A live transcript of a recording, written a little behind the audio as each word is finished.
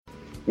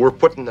We're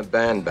putting the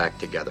band back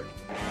together. From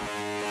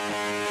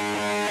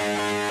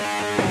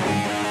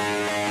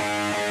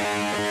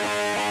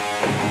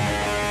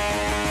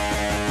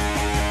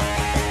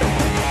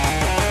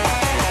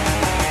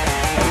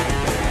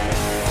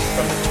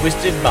the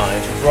Twisted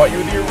Minds, who brought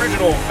you the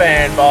original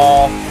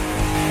Fanball.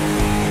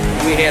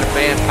 We had a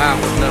bad pile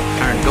enough to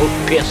turn goat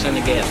piss in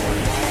the gas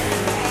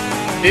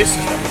line. This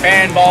is the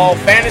Fanball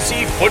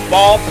Fantasy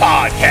Football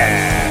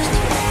Podcast.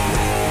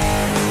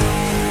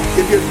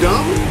 If you're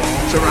dumb,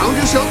 surround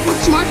yourself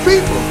with smart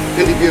people.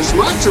 And if you're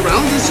smart,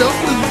 surround yourself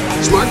with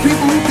smart people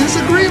who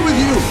disagree with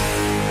you.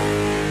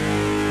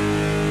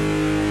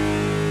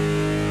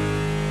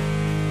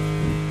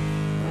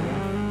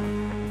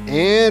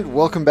 And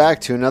welcome back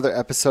to another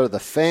episode of the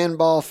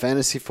Fanball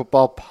Fantasy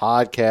Football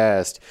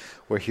Podcast.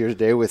 We're here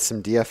today with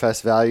some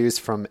DFS values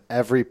from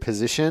every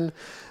position.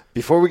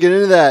 Before we get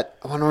into that,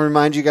 I want to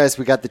remind you guys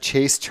we got the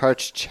Chase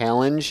Charge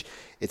Challenge.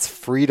 It's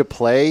free to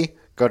play.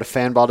 Go to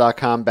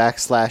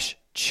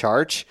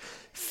fanball.com/charge.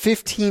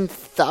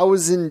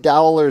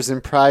 $15,000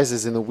 in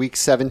prizes in the Week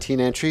 17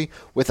 entry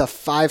with a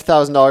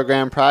 $5,000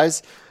 grand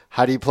prize.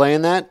 How do you play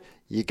in that?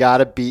 You got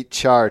to beat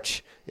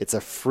Charge. It's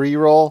a free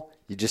roll.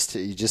 You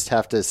just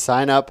have to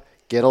sign up,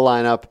 get a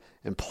lineup,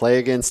 and play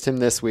against him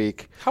this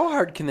week. How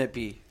hard can that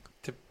be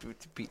to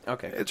beat?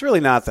 Okay, it's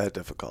really not that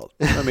difficult.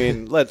 I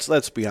mean, let's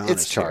be honest.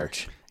 It's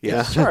Charge.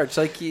 Yeah, it's Charge.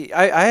 Like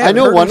I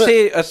haven't heard him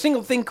say a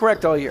single thing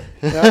correct all year.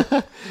 You know?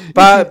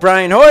 But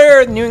Brian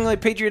Hoyer, the New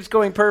England Patriots,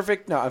 going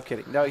perfect. No, I'm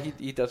kidding. No,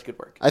 he does good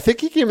work. I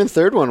think he came in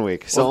third one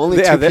week, so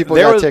only two people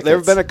got tickets. There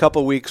have been a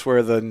couple weeks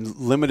where the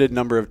limited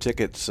number of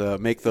tickets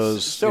make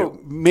those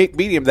make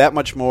medium that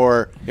much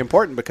more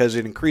important because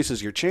it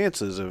increases your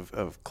chances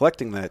of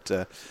collecting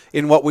that.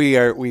 In what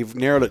we've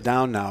narrowed it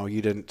down now.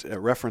 You didn't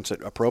reference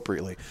it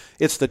appropriately.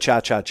 It's the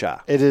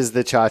cha-cha-cha. It is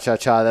the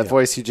cha-cha-cha. That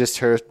voice you just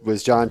heard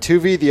was John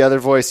Tuvey. The other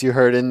voice you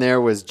heard in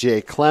there was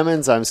Jay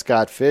Clemens. I'm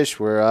Scott Fish.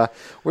 We're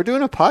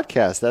doing a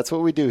podcast. That's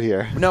what we do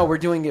here. No, we're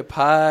doing a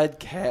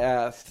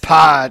podcast.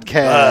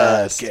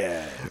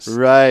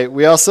 Right.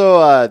 We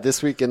also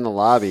this week in the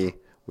lobby,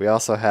 we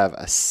also have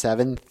a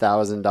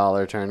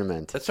 $7,000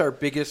 tournament. That's our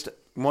biggest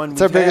one.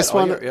 It's our biggest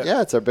one.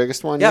 Yeah, it's our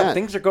biggest one. Yeah,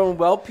 things are going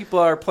well. People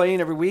are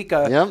playing every week.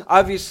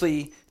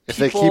 Obviously, if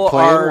they keep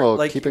playing,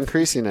 we'll keep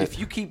increasing it. If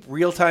you keep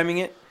real timing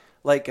it,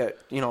 like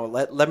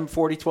 11:40,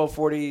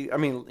 12:40. I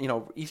mean,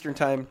 Eastern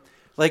time.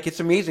 Like, it's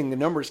amazing. The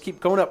numbers keep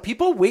going up.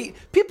 People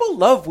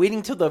love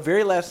waiting till the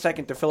very last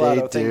second to fill out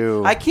a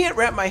thing. I can't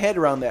wrap my head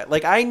around that.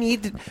 Like, I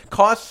need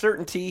cost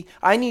certainty.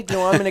 I need to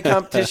know I'm in a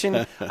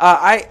competition.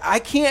 I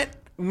can't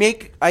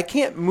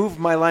move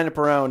my lineup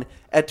around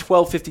at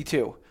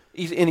 12:52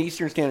 in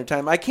Eastern Standard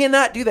Time. I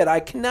cannot do that. I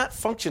cannot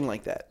function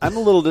like that. I'm a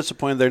little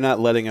disappointed they're not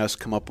letting us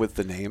come up with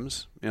the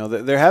names.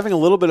 They're having a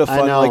little bit of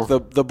fun, like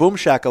the Boom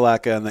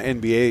Shakalaka and the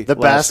NBA. The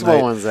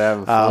basketball ones are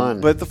having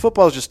fun. But the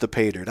football is just a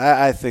pay dirt.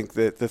 I think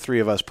that the three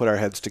of us put our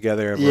heads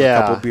together over a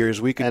couple of beers.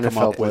 We can come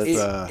up with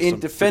in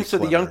defense of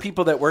the young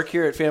people that work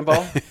here at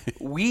Fanball,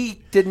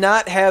 we did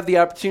not have the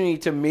opportunity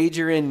to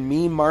major in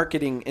meme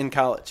marketing in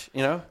college.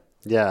 Yeah,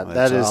 well,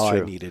 that is all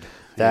true. I needed.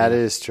 That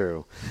is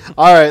true.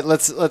 All right,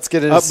 let's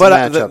get into some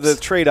matchups. The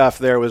trade-off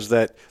there was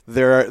that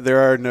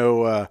there are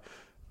no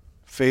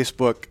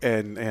Facebook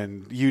and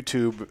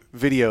YouTube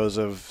videos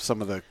of some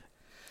some of the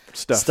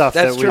stuff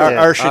that we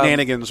our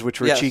shenanigans, which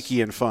were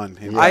cheeky and fun.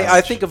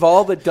 I think of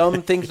all the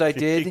dumb things I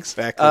did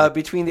exactly.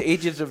 Between the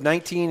ages of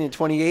 19 and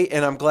 28,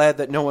 and I'm glad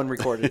that no one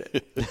recorded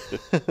it.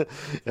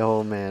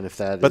 Oh man, if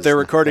that. But they're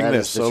recording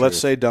this, so let's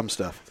say dumb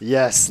stuff.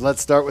 Yes,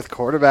 let's start with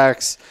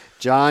quarterbacks.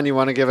 John, you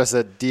want to give us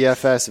a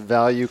DFS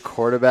value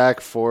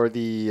quarterback for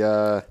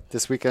the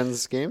this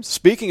weekend's games?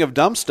 Speaking of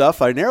dumb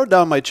stuff, I narrowed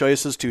down my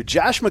choices to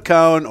Josh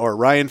McCown or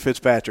Ryan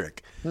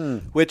Fitzpatrick.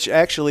 Which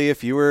actually,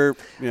 if you were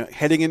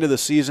heading into the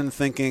season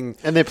thinking,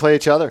 and they play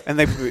each other, and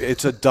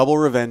it's a double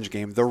revenge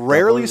game. The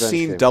rarely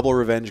seen double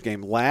revenge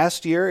game.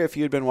 Last year, if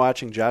you had been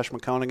watching Josh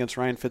McCown against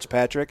Ryan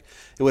Fitzpatrick,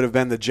 it would have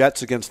been the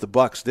Jets against the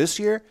Bucs. This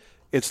year,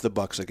 it's the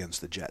Bucs against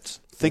the Jets.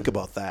 Think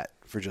about that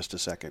for just a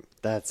second.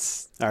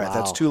 That's all right. Wow.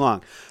 That's too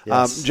long.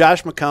 Yes.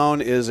 Josh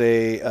McCown is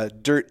a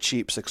dirt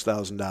cheap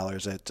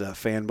 $6,000 at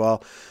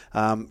Fanball.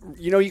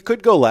 You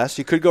could go less.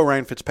 You could go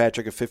Ryan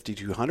Fitzpatrick at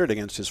 $5,200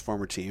 against his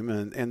former team,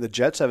 and the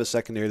Jets have a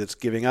secondary that's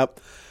giving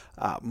up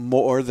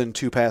more than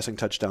 2 passing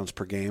touchdowns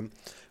per game.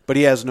 But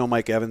he has no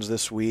Mike Evans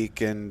this week,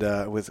 and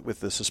with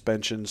the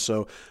suspension,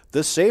 so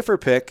the safer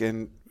pick,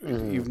 and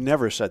you've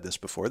never said this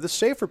before, the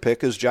safer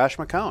pick is Josh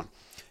McCown.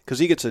 Because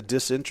he gets a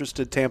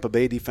disinterested Tampa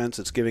Bay defense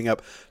that's giving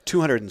up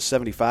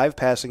 275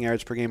 passing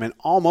yards per game and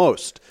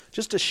almost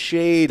just a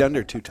shade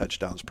under 2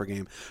 touchdowns per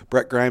game.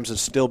 Brett Grimes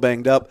is still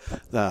banged up.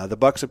 The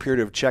Bucs appear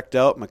to have checked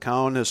out.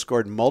 McCown has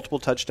scored multiple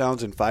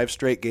touchdowns in 5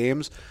 straight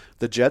games.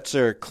 The Jets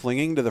are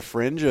clinging to the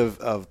fringe of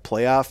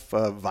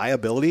playoff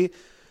viability.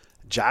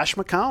 Josh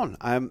McCown.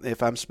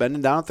 If I'm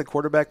spending down at the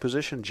quarterback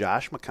position,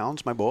 Josh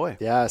McCown's my boy.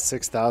 Yeah,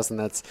 6,000.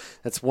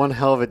 That's one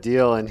hell of a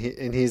deal, and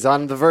he's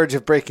on the verge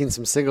of breaking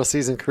some single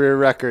season career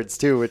records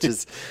too, which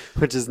is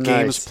nice.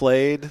 Games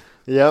played.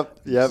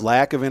 Yep.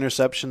 Lack of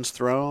interceptions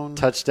thrown.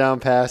 Touchdown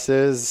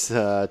passes,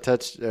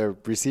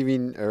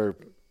 receiving or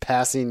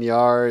passing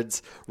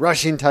yards,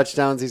 rushing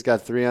touchdowns. He's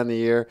got 3 on the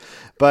year,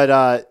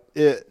 but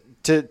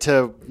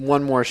to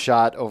one more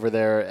shot over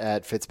there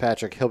at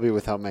Fitzpatrick, he'll be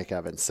without Mike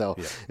Evans, so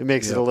it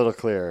makes it a little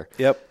clearer.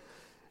 Yep.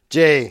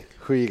 Jay,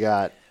 who you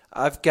got?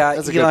 I've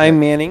got Eli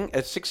Manning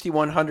at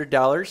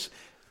 $6,100.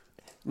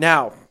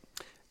 Now,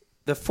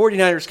 the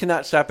 49ers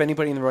cannot stop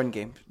anybody in the run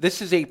game.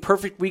 This is a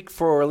perfect week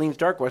for Orleans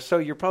Darkwa, so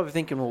you're probably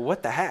thinking, well,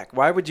 what the heck?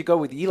 Why would you go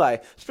with Eli?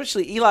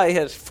 Especially Eli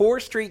has 4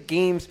 straight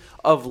games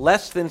of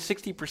less than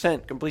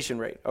 60% completion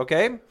rate,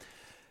 okay?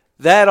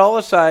 That all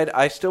aside,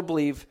 I still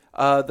believe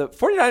the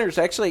 49ers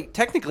actually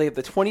technically have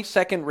the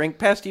 22nd ranked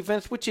pass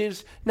defense, which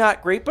is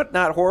not great but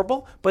not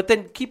horrible. But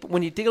then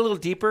when you dig a little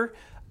deeper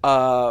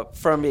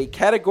from a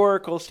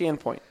categorical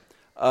standpoint,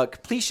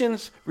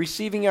 completions,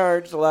 receiving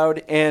yards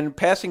allowed, and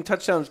passing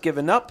touchdowns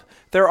given up,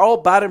 they're all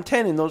bottom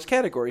 10 in those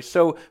categories.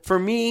 So for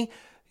me,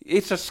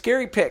 it's a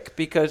scary pick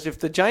because if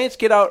the Giants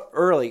get out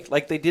early,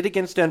 like they did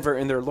against Denver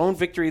in their lone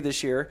victory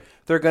this year,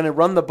 they're going to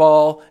run the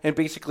ball and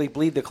basically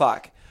bleed the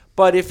clock.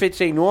 But if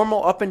it's a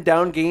normal up and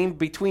down game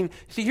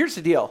see, here's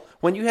the deal.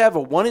 When you have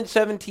a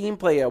 1-7 team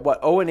play a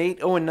 0-8,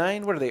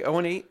 0-9, what are they?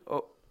 0-8?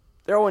 Oh,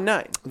 they're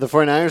 0-9. The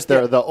 49ers,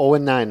 they're the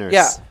 0-9ers.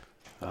 Yeah.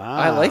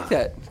 I like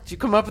that. Did you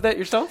come up with that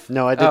yourself?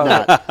 No, I did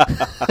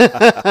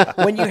not.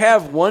 When you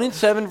have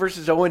 1-7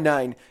 versus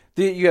 0-9,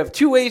 you have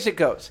 2 ways it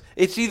goes.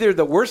 It's either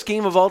the worst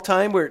game of all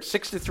time where it's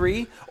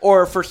 6-3,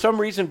 or for some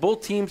reason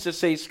both teams just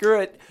say,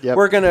 screw it,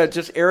 we're going to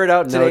just air it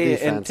out today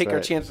and take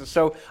our chances.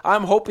 So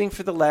I'm hoping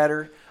for the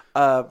latter.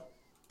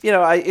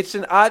 It's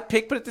an odd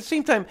pick, but at the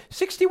same time,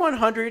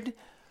 6,100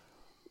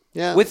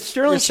 with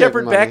Sterling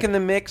Shepard back in the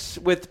mix,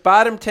 with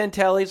bottom 10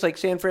 tallies like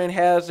San Fran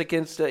has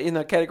against in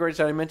the categories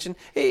that I mentioned,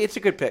 it's a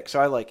good pick,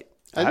 so I like it.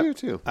 I do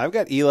too. I've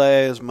got Eli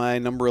as my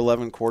number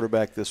 11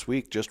 quarterback this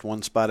week, just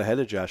 1 spot ahead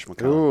of Josh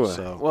McCown.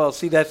 So. Well,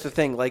 see, that's the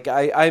thing. Like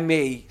I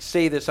may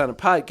say this on a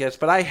podcast,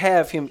 but I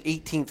have him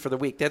 18th for the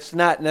week. That's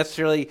not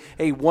necessarily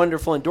a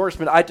wonderful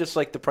endorsement. I just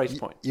like the price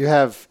point. You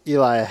have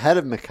Eli ahead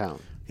of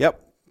McCown. Yep.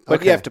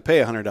 But you have to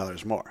pay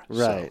 $100 more.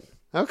 Right.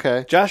 So.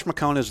 Okay. Josh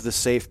McCown is the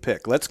safe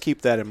pick. Let's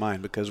keep that in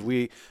mind because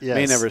we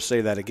may never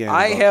say that again.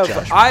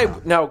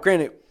 Now,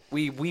 granted,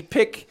 we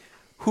pick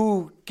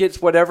who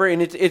gets whatever,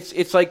 and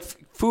it's like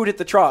food at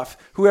the trough.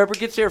 Whoever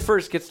gets there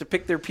first gets to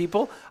pick their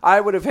people. I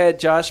would have had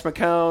Josh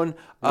McCown,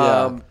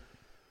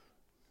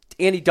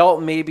 Andy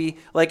Dalton maybe,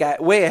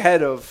 way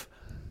ahead of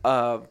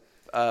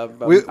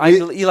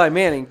Eli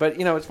Manning, but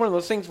it's one of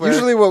those things where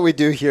usually what we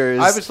do here is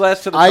I was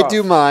last to the I trough.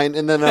 do mine,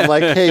 and then I'm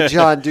like, hey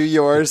John, do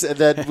yours, and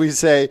then we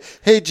say,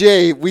 hey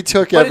Jay, we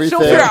took but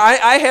everything. It's so fair.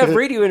 I have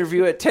radio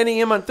interview at 10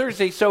 a.m. on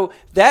Thursday, so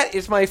that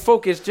is my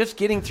focus, just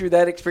getting through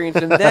that experience,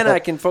 and then I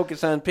can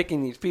focus on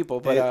picking these people.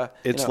 But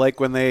it's like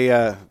when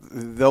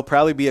there'll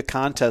probably be a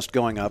contest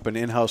going up, an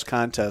in-house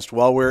contest,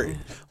 while we're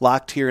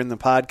locked here in the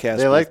podcast.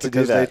 They like to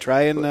do that. They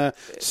try and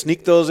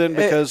sneak those in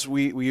because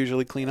we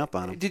usually clean up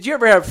on them. Did you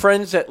ever have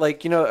friends that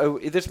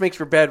this makes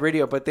for bad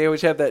radio, but they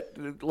always have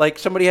that,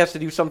 somebody has to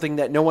do something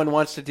that no one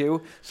wants to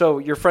do, so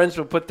your friends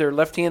will put their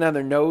left hand on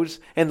their nose,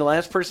 and the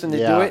last person to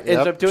do it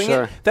ends up doing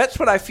it? That's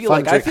what I feel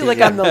like. I feel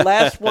like I'm the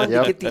last one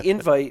to get the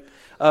invite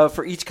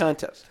for each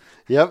contest.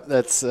 Yep,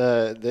 that's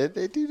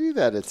they do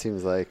that, it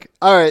seems like.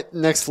 All right,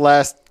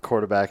 last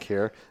quarterback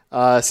here.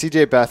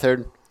 CJ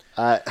Beathard.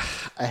 I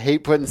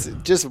hate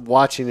just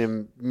watching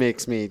him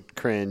makes me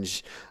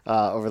cringe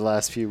over the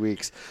last few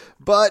weeks.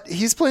 But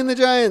he's playing the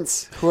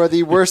Giants, who are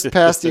the worst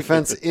pass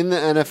defense in the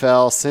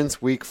NFL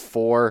since week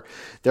 4.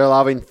 They're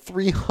allowing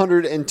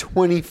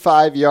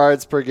 325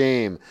 yards per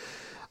game.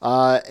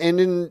 And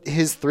in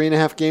his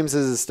 3.5 games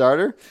as a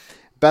starter,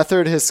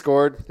 Beathard has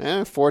scored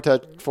 4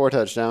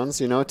 touchdowns,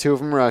 2 of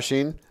them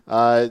rushing.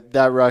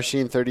 That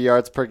rushing 30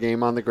 yards per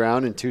game on the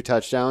ground and 2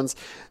 touchdowns,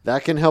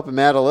 that can help him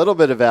add a little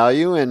bit of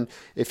value. And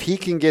if he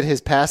can get his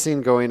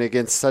passing going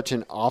against such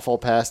an awful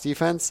pass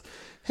defense,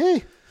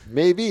 hey,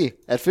 maybe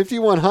at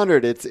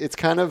 5,100, it's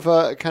kind of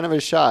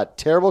a shot.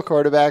 Terrible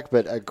quarterback,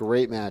 but a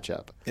great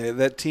matchup. Yeah,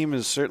 that team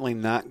is certainly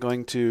not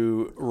going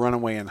to run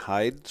away and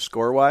hide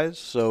score-wise.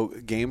 So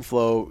game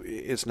flow,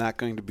 it's not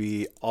going to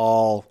be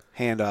all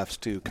handoffs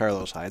to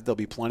Carlos Hyde. There'll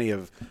be plenty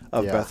of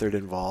Beathard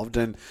involved,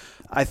 and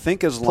I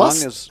think long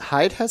as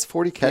Hyde has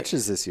 40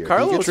 catches this year.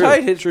 Carlos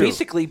Hyde has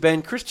basically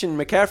been Christian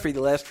McCaffrey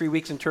the last 3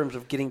 weeks in terms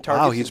of getting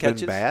targets. Wow, he's and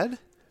catches. been bad.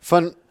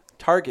 Fun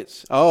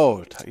targets.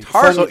 Oh,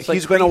 targets.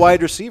 He's been a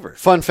wide receiver.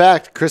 Fun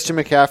fact: Christian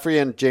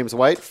McCaffrey and James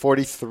White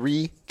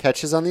 43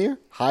 catches on the year.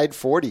 Hyde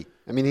 40.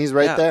 I mean, he's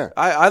right there.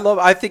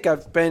 I think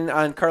I've been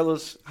on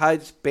Carlos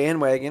Hyde's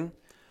bandwagon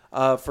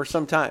for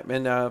some time,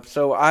 and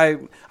so I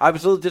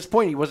was a little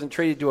disappointed he wasn't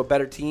traded to a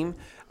better team.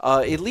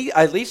 At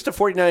least the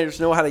 49ers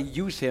know how to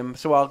use him,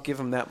 so I'll give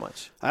him that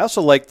much. I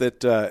also like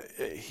that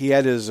he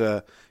had his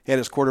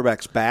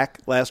quarterbacks back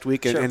last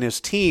week, and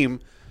his team,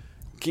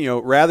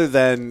 rather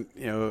than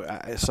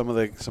some of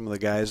the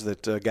guys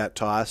that got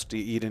tossed,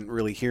 you didn't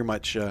really hear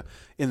much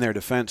in their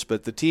defense.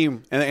 But the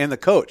team and the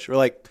coach were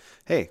like,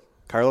 "Hey,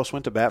 Carlos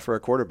went to bat for a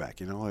quarterback.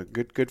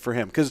 Good for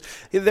him." Because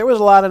there was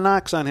a lot of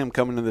knocks on him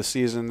coming into the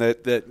season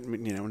that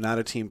not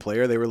a team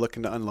player. They were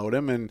looking to unload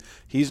him, and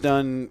he's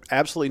done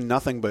absolutely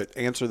nothing but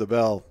answer the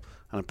bell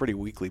on a pretty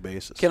weekly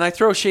basis. Can I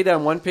throw shade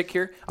on one pick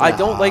here? No. I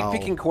don't like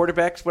picking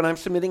quarterbacks when I'm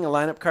submitting a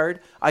lineup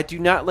card. I do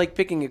not like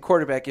picking a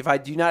quarterback if I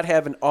do not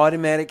have an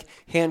automatic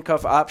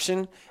handcuff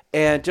option.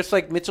 And just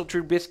like Mitchell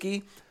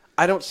Trubisky,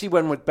 I don't see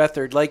one with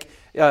Beathard. Like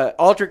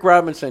Aldrick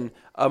Robinson,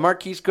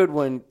 Marquise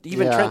Goodwin,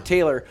 even Trent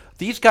Taylor.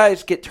 These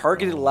guys get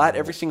targeted a lot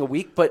every single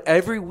week, but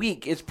every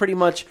week is pretty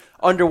much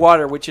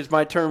underwater, which is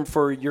my term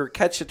for your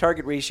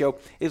catch-to-target ratio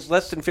is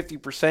less than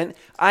 50%.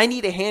 I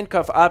need a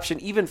handcuff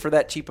option even for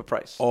that cheap a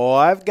price. Oh,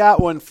 I've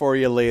got one for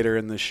you later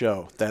in the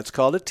show. That's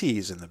called a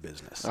tease in the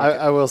business. Okay.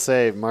 I will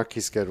say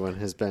Marquise Goodwin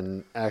has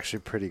been actually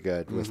pretty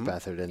good with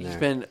Beathard in there. He's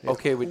been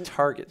okay with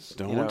targets.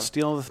 Don't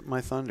steal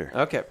my thunder.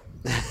 Okay.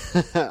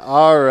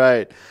 All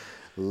right.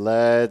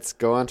 Let's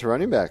go on to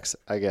running backs,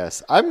 I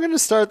guess. I'm going to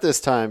start this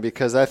time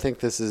because I think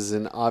this is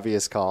an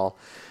obvious call.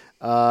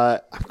 I'm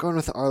going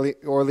with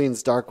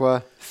Orleans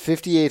Darkwa,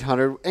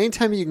 5,800.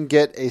 Anytime you can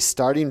get a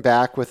starting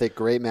back with a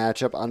great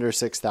matchup under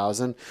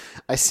 6,000,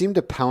 I seem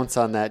to pounce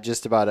on that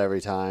just about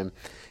every time.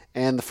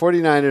 And the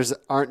 49ers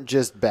aren't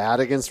just bad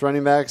against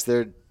running backs,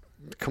 they're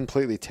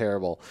completely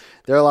terrible.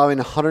 They're allowing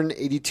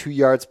 182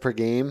 yards per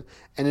game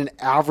and an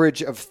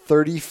average of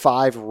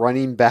 35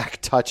 running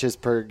back touches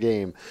per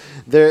game.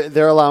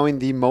 They're allowing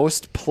the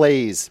most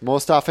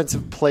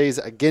offensive plays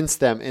against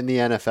them in the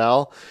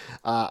NFL.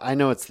 I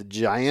know it's the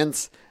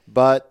Giants,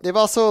 but they've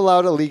also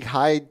allowed a league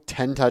high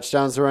 10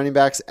 touchdowns to running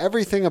backs.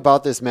 Everything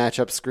about this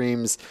matchup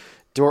screams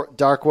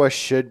Darkwa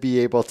should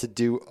be able to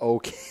do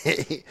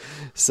okay.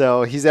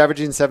 So he's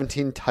averaging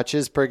 17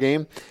 touches per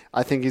game.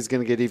 I think he's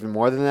going to get even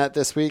more than that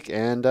this week,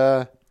 and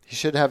he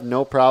should have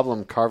no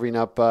problem carving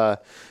up the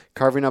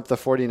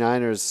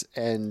 49ers.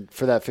 And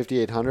for that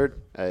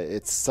 5,800,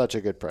 it's such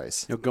a good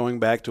price. Going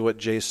back to what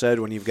Jay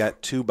said, when you've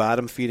got two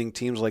bottom-feeding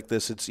teams like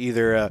this, it's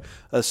either a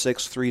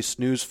 6-3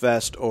 snooze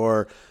fest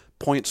or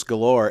points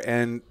galore.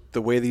 And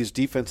the way these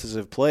defenses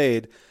have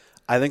played,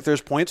 I think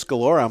there's points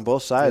galore on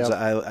both sides. Yep.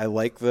 I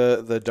like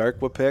the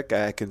Darkwa pick.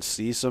 I can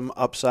see some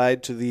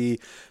upside to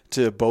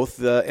both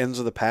the ends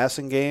of the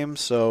passing game.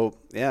 So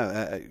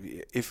yeah,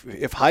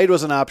 if Hyde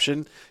was an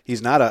option,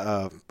 he's not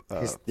a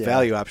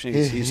value option.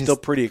 He's still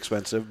pretty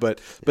expensive, but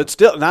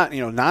still not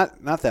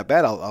that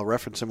bad. I'll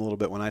reference him a little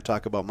bit when I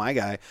talk about my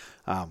guy.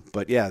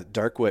 But yeah,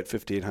 Darkwa at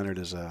 5,800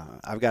 is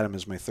I've got him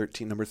as my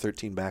number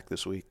 13 back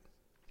this week.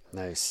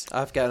 Nice.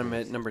 I've got him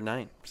at number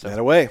 9. So that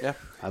away. Yeah,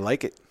 I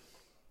like it.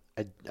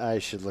 I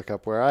should look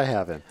up where I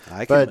have him.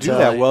 I can do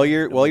that while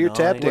you're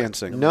tap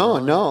dancing. No.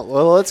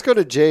 Well, let's go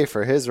to Jay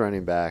for his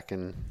running back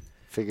and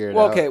figure it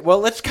out. Okay, well,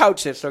 let's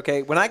couch this,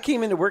 okay? When I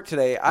came into work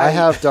today, I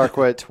have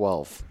Darkwa at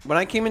 12. When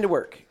I came into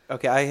work,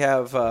 okay, I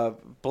have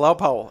Bilal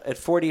Powell at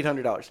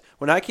 $4,800.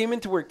 When I came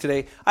into work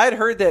today, I had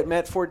heard that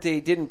Matt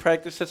Forte didn't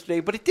practice yesterday,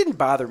 but it didn't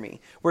bother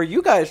me. Where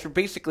you guys were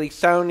basically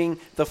sounding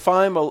the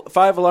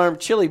five-alarm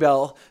chili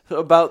bell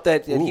about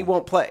that he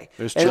won't play.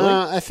 There's chili?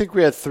 I think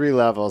we had 3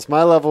 levels.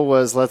 My level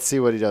was let's see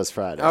what he does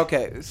Friday.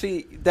 Okay,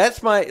 see,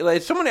 that's my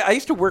I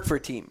used to work for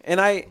a team, and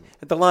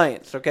the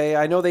Lions. Okay,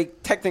 I know they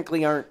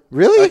technically aren't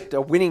really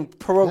a winning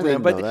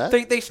program, but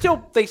they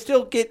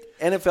still get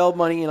NFL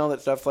money and all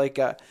that stuff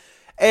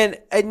And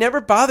it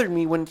never bothered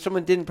me when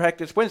someone didn't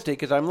practice Wednesday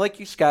because I'm like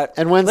you, Scott.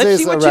 And Wednesday's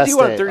let's see what a rest you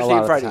do on day Thursday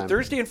and Friday.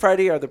 Thursday and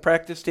Friday are the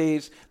practice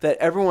days that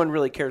everyone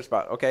really cares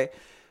about, okay?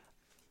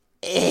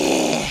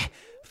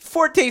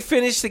 Forte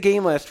finished the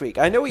game last week.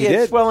 I know he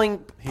had swelling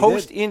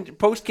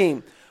post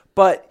game,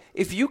 but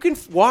if you can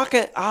walk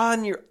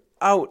on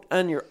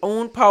your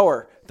own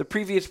power the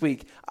previous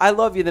week, I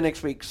love you the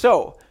next week.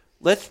 So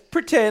let's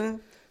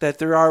pretend that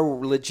there are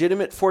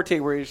legitimate Forte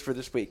warriors for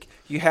this week.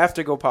 You have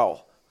to go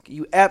Powell.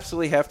 You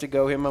absolutely have to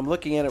go him. I'm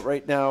looking at it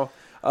right now.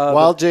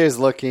 While Jay is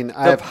looking,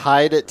 I have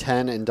Hyde at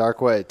 10 and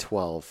Darkwa at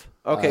 12.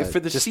 Okay, for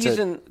the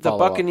season, the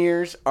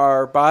Buccaneers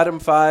are bottom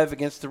 5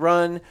 against the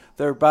run.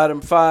 They're bottom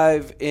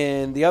 5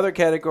 in the other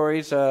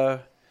categories.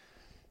 This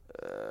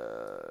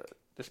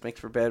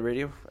makes for bad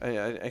radio. I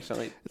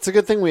accidentally. It's a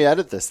good thing we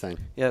edit this thing.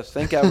 Yes,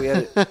 thank God we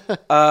edit.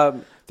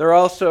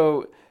 They're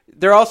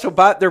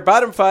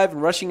bottom 5 in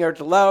rushing yards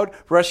allowed,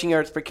 rushing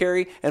yards per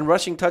carry, and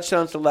rushing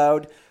touchdowns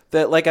allowed.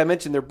 That, like I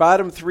mentioned, they're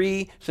bottom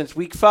 3 since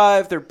week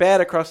 5. They're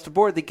bad across the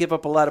board. They give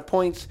up a lot of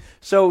points.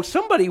 So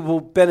somebody will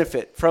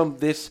benefit from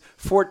this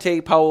Forte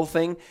Powell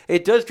thing.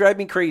 It does drive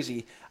me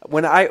crazy.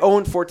 When I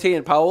own Forte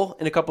and Powell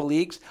in a couple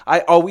leagues,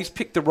 I always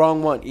pick the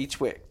wrong one each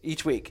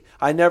week.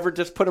 I never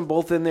just put them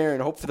both in there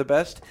and hope for the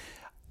best.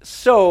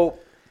 So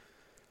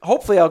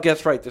Hopefully I'll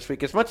guess right this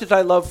week. As much as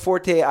I love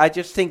Forte, I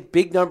just think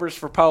big numbers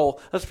for Powell,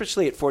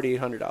 especially at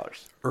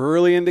 $4,800.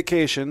 Early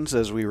indications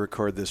as we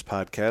record this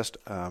podcast,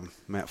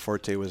 Matt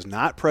Forte was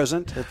not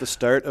present at the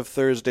start of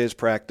Thursday's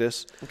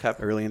practice. Okay.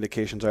 Early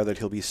indications are that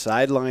he'll be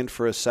sidelined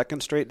for a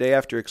second straight day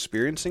after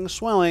experiencing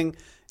swelling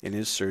in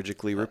his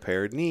surgically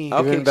repaired knee.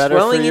 Okay, Even better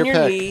swelling for your in your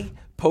pec. knee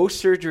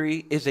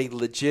post-surgery is a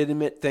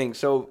legitimate thing.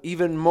 So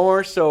even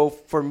more so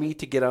for me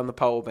to get on the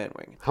Powell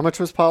bandwagon. How much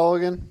was Powell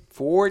again?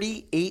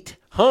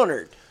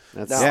 $4,800.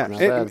 That's Yeah, not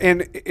bad.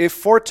 and if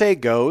Forte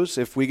goes,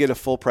 if we get a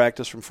full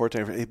practice from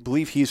Forte, I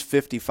believe he's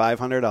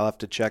 $5,500. I'll have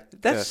to check.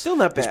 That's still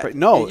not his bad.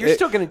 No, You're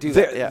still going to do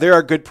that. Yeah. There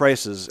are good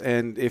prices,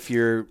 and if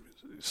you're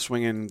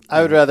swinging,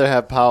 I would rather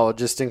have Powell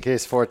just in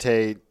case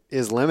Forte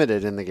is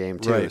limited in the game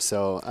too. Right.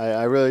 So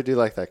I really do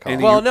like that call.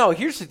 And Well, no,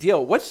 here's the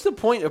deal. What's the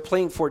point of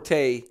playing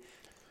Forte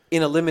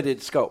in a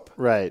limited scope?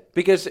 Right.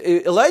 Because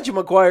Elijah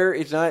McGuire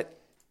is not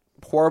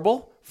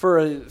horrible for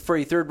a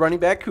third running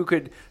back who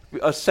could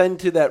ascend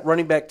to that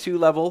running back 2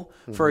 level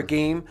for a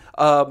game.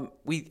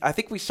 I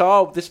think we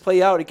saw this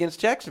play out against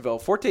Jacksonville.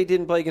 Forte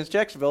didn't play against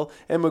Jacksonville,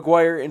 and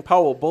McGuire and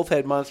Powell both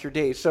had monster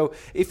days. So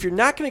if you're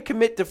not going to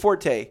commit to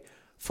Forte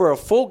for a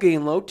full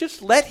game load,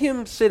 just let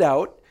him sit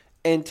out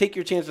and take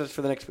your chances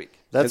for the next week.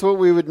 That's what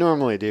we would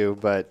normally do,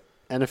 but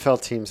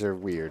NFL teams are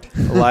weird.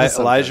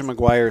 Elijah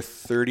McGuire,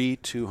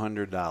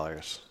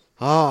 $3,200.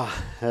 Oh,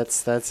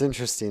 that's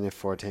interesting if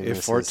Forte misses.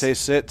 If Forte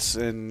sits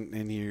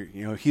and you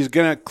know he's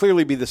going to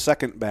clearly be the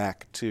second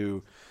back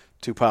to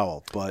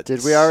Powell. But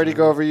Did we already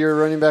go over your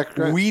running back?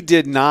 Grant? We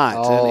did not,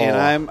 Oh.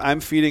 and I'm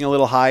feeding a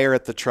little higher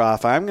at the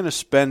trough. I'm going to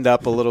spend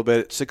up a little bit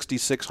at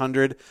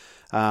 6,600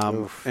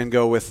 and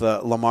go with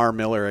Lamar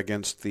Miller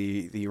against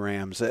the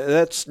Rams.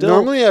 That's still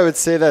Normally, I would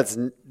say that's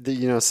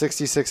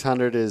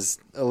 6,600 is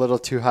a little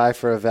too high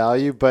for a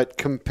value, but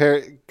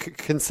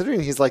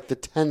considering he's like the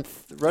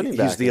 10th running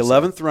back, he's the or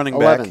 11th something. running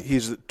back.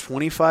 He's a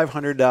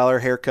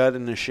 $2,500 haircut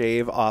and a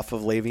shave off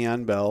of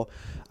Le'Veon Bell.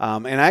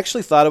 And I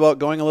actually thought about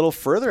going a little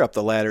further up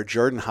the ladder.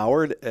 Jordan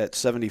Howard at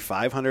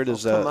 7,500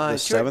 is the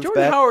seventh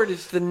Jordan back. Howard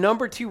is the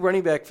number 2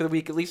 running back for the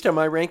week, at least on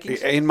my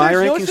rankings. In my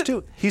There's no rankings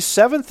too, he's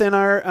 7th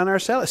on our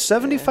salary.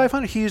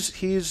 7,500.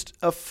 He's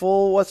a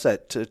full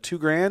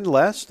 $2,000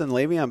 less than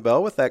Le'Veon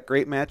Bell with that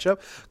great matchup.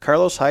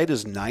 Carlos Hyde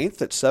is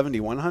 9th at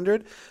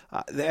 7,100.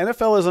 The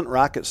NFL isn't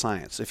rocket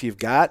science. If you've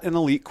got an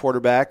elite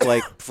quarterback,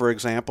 like for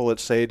example,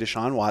 let's say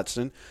Deshaun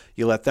Watson,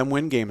 you let them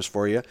win games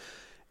for you.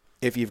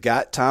 If you've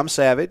got Tom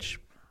Savage,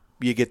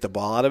 you get the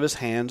ball out of his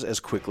hands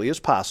as quickly as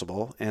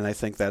possible, and I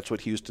think that's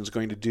what Houston's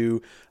going to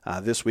do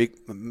this week.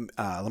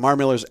 Lamar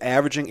Miller's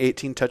averaging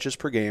 18 touches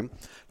per game,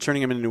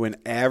 turning him into an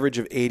average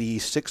of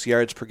 86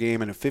 yards per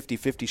game and a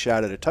 50-50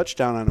 shot at a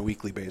touchdown on a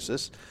weekly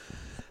basis.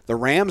 The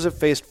Rams have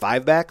faced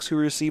 5 backs who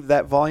received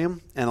that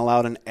volume and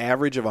allowed an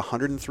average of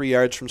 103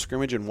 yards from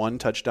scrimmage and 1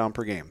 touchdown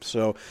per game.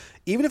 So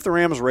even if the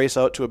Rams race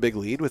out to a big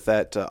lead with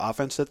that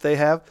offense that they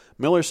have,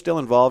 Miller's still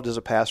involved as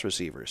a pass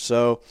receiver.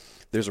 So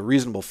there's a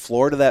reasonable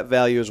floor to that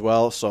value as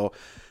well. So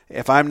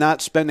if I'm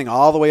not spending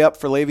all the way up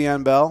for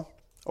Le'Veon Bell,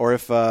 or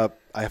if I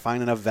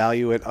find enough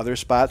value at other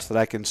spots that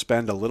I can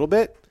spend a little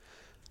bit,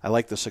 I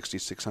like the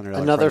 $6,600.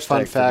 Another price fun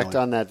tag for fact Miller.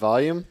 on that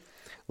volume: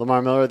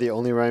 Lamar Miller, the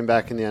only running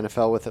back in the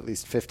NFL with at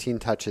least 15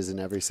 touches in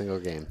every single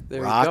game.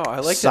 There Rock you go. I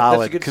like solid that.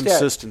 That's a good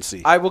consistency.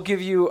 Stat. I will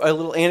give you a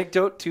little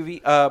anecdote to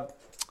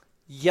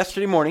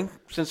yesterday morning,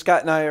 since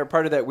Scott and I are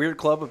part of that weird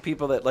club of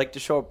people that like to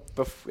show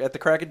up at the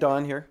crack of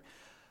dawn here.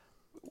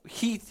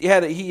 He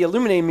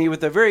illuminated me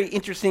with a very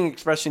interesting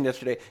expression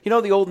yesterday. You know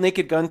the old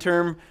Naked Gun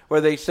term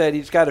where they said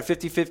he's got a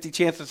 50-50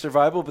 chance of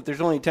survival, but there's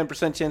only a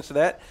 10% chance of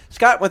that?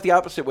 Scott went the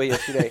opposite way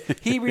yesterday.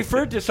 He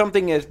referred to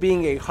something as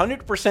being a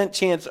 100%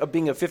 chance of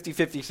being a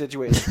 50-50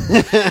 situation.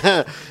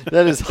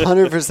 That is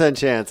 100%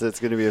 chance it's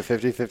going to be a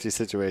 50-50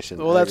 situation.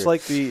 Well, I that's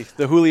agree. like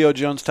the Julio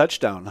Jones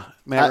touchdown.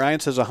 Matt Ryan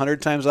says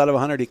 100 times out of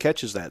 100 he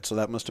catches that, so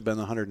that must have been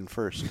the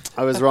 101st.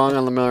 I was wrong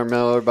on Lamar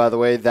Miller, by the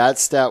way. That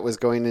stat was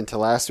going into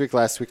last week.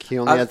 Last week he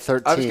only had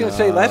 13. I was going to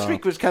say last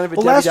week was kind of a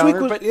Well, last Debbie week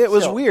Downer, was, but it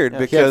was still. weird Yeah.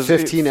 because He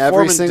had 15 every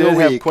Foreman single did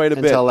have week quite a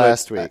bit, until but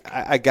last week.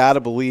 I got to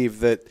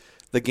believe that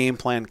the game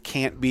plan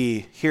can't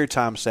be, here,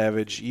 Tom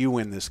Savage, you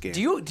win this game.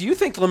 Do you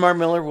think Lamar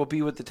Miller will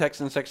be with the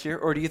Texans next year,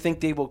 or do you think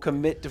they will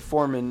commit to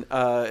Foreman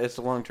as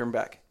the long-term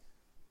back?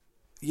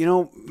 You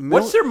know,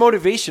 What's their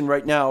motivation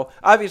right now?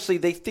 Obviously,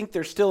 they think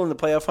they're still in the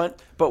playoff hunt,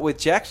 but with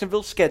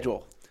Jacksonville's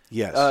schedule.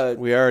 Yes,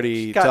 we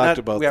already Scott, talked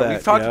about that.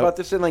 We've talked about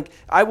this, and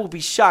I will be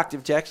shocked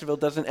if Jacksonville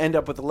doesn't end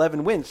up with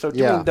 11 wins. So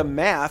doing the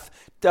math,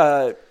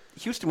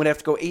 Houston would have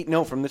to go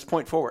 8-0 from this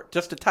point forward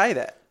just to tie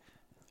that.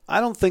 I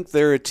don't think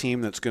they're a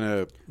team that's going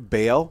to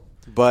bail,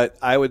 but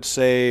I would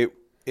say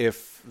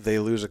if they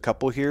lose a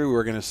couple here,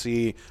 we're going to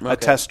see a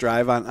test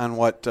drive on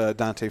what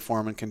Dante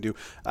Foreman can do.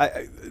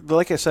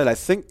 Like I said, I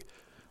think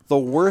the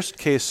worst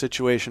case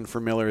situation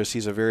for Miller is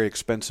he's a very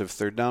expensive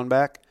third down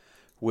back,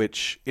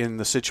 which in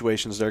the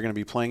situations they're going to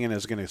be playing in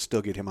is going to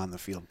still get him on the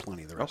field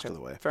plenty the rest of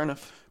the way. Fair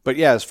enough. But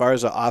yeah, as far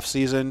as the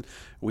offseason,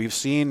 we've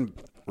seen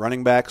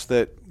running backs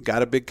that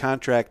got a big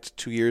contract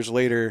 2 years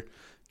later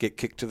get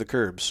kicked to the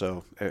curb.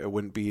 So it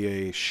wouldn't be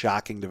a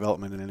shocking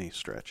development in any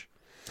stretch.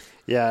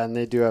 Yeah, and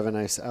they do have a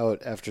nice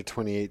out after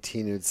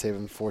 2018. It would save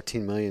them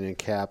 $14 million in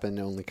cap and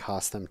only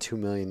cost them $2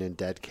 million in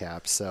dead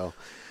cap. So,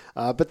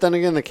 but then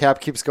again, the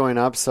cap keeps going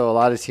up, so a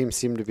lot of teams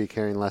seem to be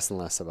caring less and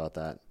less about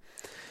that.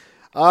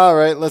 All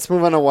right, let's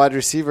move on to wide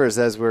receivers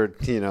as we're,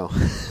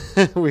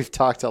 we've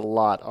talked a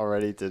lot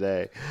already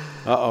today.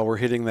 We're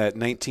hitting that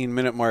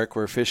 19-minute mark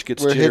where Fish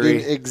gets We're jittery.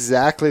 hitting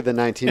exactly the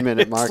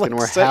 19-minute mark, like and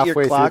we're set your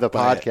halfway through clock the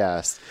by it.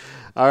 podcast.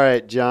 All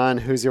right, John,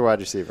 who's your wide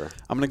receiver?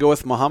 I'm going to go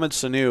with Mohamed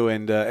Sanu,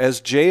 and as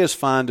Jay is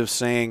fond of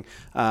saying,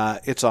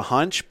 it's a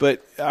hunch,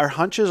 but our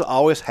hunches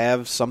always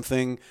have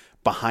something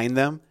behind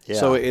them,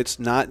 so it's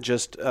not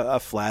just a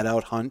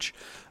flat-out hunch.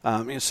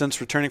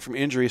 Since returning from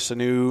injury,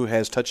 Sanu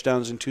has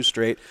touchdowns in 2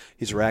 straight.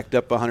 He's racked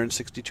up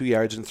 162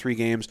 yards in 3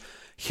 games.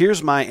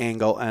 Here's my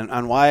angle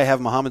on why I have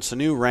Mohamed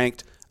Sanu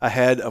ranked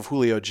ahead of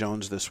Julio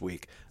Jones this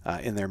week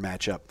in their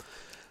matchup.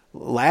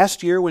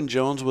 Last year when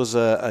Jones was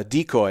a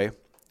decoy,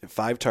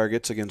 5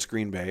 targets against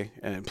Green Bay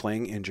and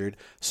playing injured,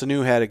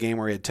 Sanu had a game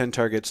where he had 10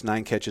 targets,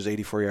 9 catches,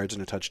 84 yards,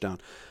 and a touchdown.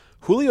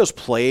 Julio's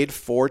played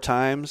 4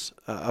 times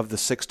of the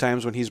 6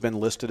 times when he's been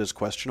listed as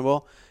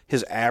questionable.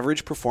 His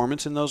average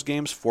performance in those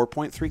games,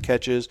 4.3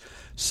 catches,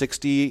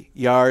 60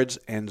 yards,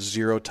 and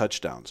 0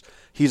 touchdowns.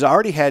 He's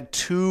already had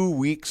 2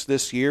 weeks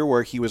this year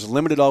where he was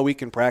limited all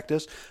week in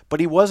practice,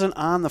 but he wasn't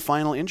on the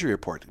final injury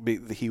report.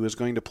 He was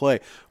going to play.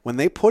 When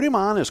they put him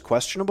on as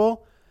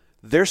questionable,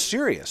 they're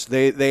serious.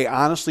 They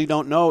honestly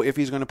don't know if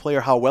he's going to play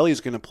or how well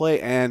he's going to play,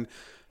 and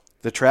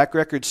the track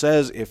record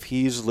says if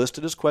he's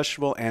listed as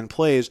questionable and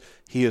plays,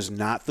 he is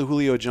not the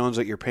Julio Jones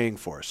that you're paying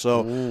for.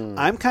 So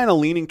I'm kind of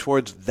leaning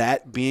towards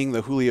that being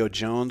the Julio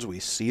Jones we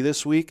see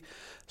this week.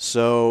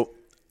 So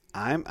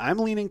I'm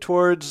leaning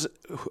towards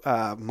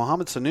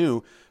Mohamed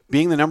Sanu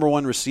being the number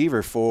 1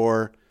 receiver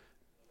for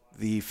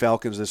the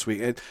Falcons this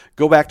week.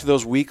 Go back to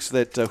those weeks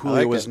that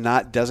Julio was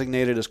not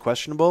designated as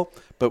questionable,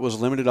 but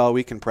was limited all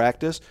week in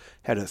practice.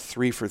 Had a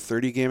 3 for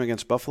 30 game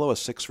against Buffalo, a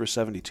 6 for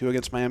 72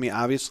 against Miami.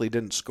 Obviously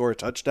didn't score a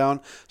touchdown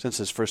since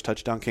his first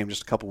touchdown came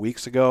just a couple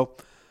weeks ago.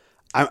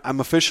 I'm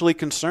officially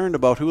concerned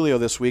about Julio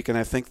this week, and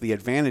I think the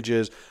advantage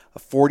is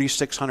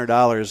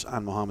 $4,600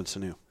 on Mohamed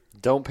Sanu.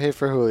 Don't pay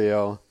for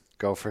Julio.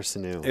 Go for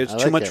Sanu. It's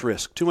too much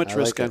risk. Too much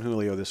risk on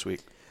Julio this week.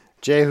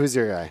 Jay, who's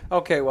your guy?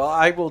 Okay, well,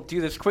 I will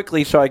do this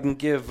quickly so I can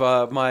give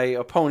my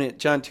opponent,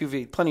 John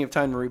Tuvey, plenty of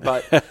time to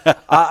rebut.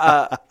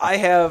 I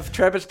have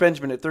Travis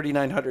Benjamin at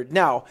 3,900.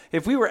 Now,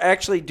 if we were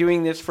actually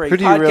doing this for a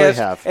podcast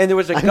really and there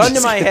was a gun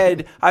to my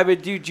head, I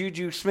would do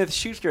Juju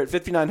Smith-Schuster at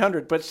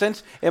 5,900. But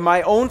since in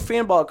my own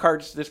Fanball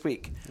cards this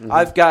week,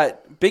 I've got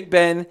Big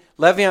Ben,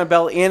 Le'Veon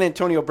Bell, and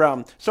Antonio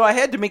Brown. So I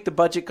had to make the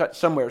budget cut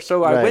somewhere.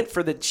 So I went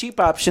for the cheap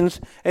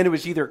options, and it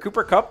was either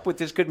Cooper Kupp with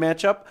this good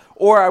matchup,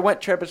 or I went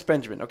Travis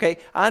Benjamin. Okay,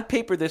 on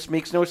paper, this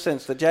makes no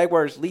sense. The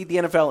Jaguars lead the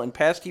NFL in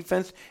pass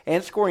defense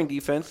and scoring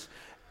defense.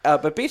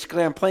 But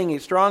basically, I'm playing a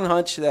strong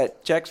hunch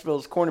that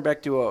Jacksonville's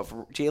cornerback duo of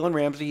Jalen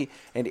Ramsey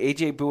and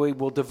A.J. Bowie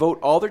will devote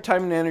all their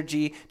time and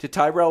energy to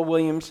Tyrell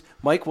Williams,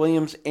 Mike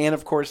Williams, and,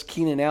 of course,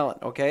 Keenan Allen,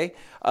 okay?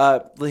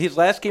 His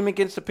last game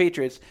against the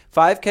Patriots,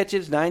 5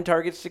 catches, 9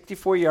 targets,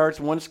 64 yards,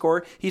 1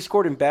 score. He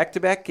scored in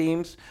back-to-back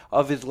games.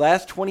 Of his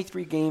last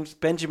 23 games,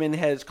 Benjamin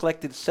has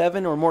collected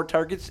 7 or more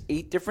targets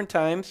 8 different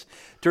times.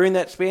 During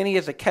that span, he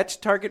has a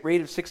catch-target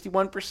rate of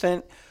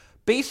 61%.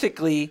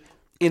 Basically,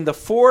 in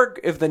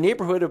the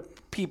neighborhood of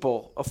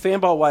people, of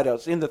Fanball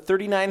wideouts, in the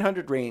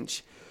 3,900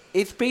 range,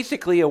 it's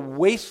basically a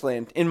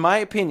wasteland, in my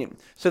opinion.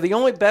 So the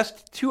only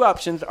best 2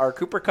 options are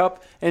Cooper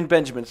Kupp and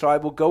Benjamin. So I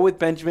will go with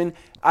Benjamin.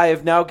 I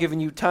have now given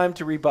you time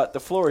to rebut.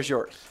 The floor is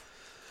yours.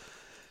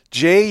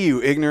 Jay,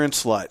 you ignorant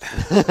slut.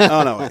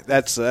 Oh, no, wait.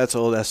 That's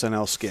old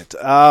SNL skit.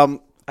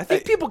 I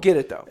think people get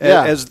it, though.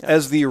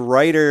 As the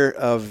writer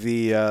of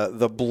the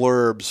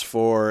blurbs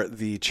for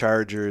the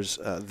Chargers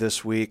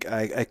this week,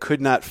 I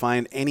could not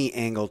find any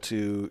angle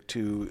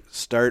to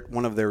start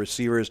one of their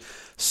receivers.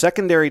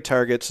 Secondary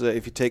targets,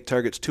 if you take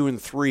targets 2 and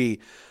 3,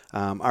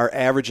 are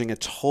averaging a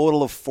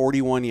total of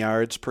 41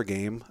 yards per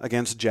game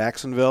against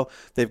Jacksonville.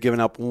 They've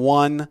given up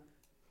 1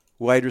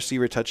 wide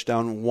receiver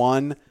touchdown,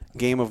 1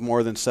 game of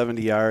more than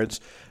 70 yards.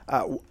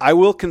 I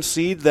will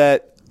concede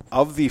that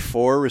of the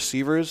 4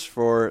 receivers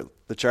for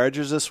the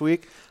Chargers this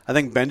week, I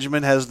think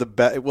Benjamin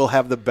will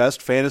have the best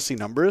fantasy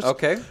numbers.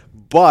 Okay.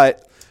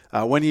 But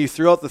when you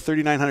threw out the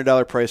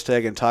 $3,900 price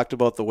tag and talked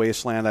about the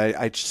wasteland,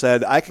 I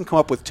said I can come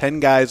up with 10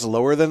 guys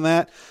lower than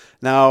that.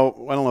 Now,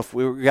 I don't know if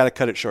we got to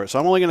cut it short. So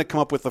I'm only going to come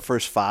up with the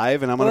first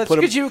 5, and I'm going to put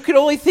them. Because you could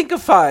only think of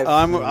 5.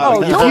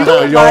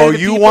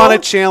 You want to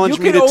challenge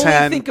me to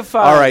 10. Think of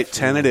 5. All right,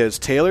 10 it is.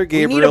 Taylor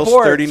Gabriel's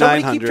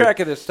 3,900. Keep track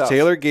of this stuff.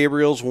 Taylor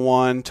Gabriel's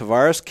 1.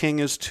 Tavares King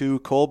is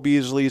 2. Cole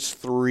Beasley's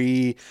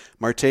 3.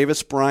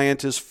 Martavis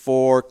Bryant is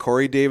 4.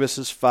 Corey Davis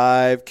is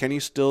 5. Kenny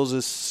Stills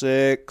is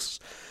 6.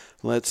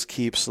 Let's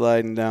keep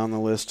sliding down the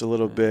list a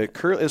little bit.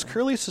 Is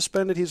Curley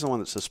suspended? He's the one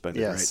that's suspended,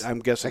 yes. right? I'm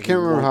guessing. I can't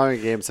remember how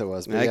many games it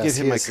was. But I yes,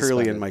 get him my Curley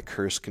suspended. and my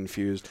Curse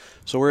confused.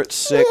 So we're at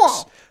 6.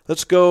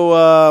 Let's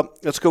go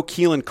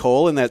Keelan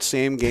Cole in that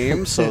same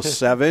game. So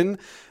 7.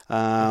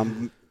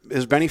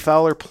 Is Benny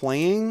Fowler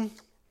playing?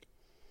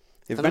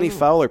 If Benny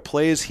Fowler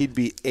plays, he'd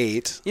be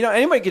 8.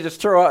 Anybody could just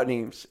throw out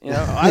names.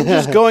 I'm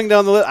just going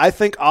down the list. I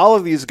think all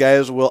of these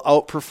guys will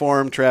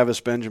outperform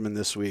Travis Benjamin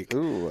this week.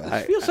 Ooh,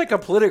 it feels like a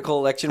political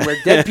election where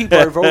dead people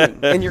are voting,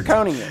 and you're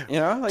counting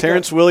it.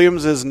 Terrence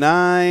Williams is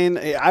 9.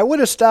 I would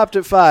have stopped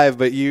at 5,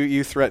 but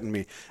you threatened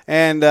me.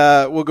 And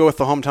we'll go with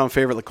the hometown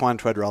favorite, Laquan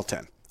Twedrell,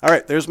 10. All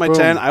right, there's my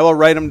 10. I will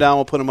write them down.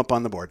 We'll put them up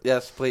on the board.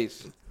 Yes,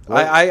 please.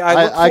 I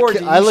look forward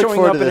to you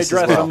showing up in a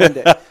dress on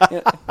Monday.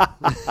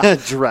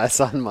 Dress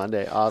on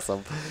Monday.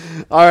 Awesome.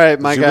 All right,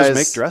 my guys.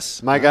 Make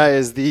dress? My guy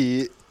is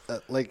the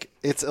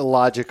it's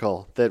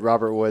illogical that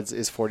Robert Woods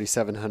is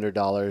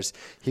 $4,700.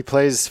 He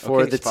plays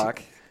for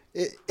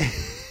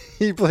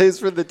he plays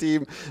for the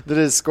team that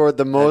has scored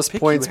the most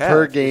points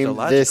per game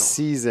this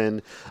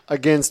season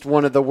against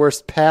one of the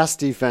worst pass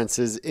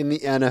defenses in the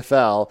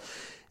NFL.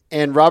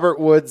 And Robert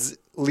Woods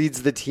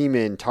leads the team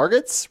in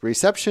targets,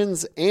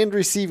 receptions, and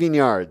receiving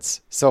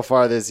yards so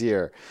far this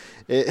year.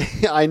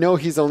 I know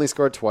he's only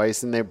scored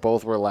twice, and they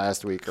both were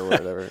last week or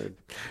whatever.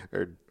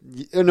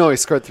 No, he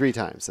scored 3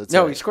 times.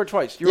 He scored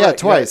twice. You're right.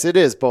 Twice. It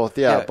is both.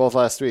 Yeah, both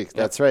last week.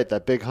 Yeah. That's right.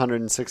 That big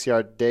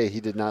 106-yard day, he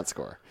did not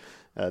score.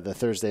 The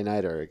Thursday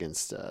nighter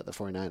against the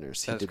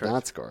 49ers. He did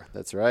not score.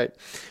 That's right.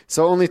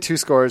 So only 2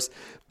 scores.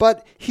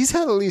 But he's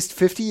had at least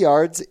 50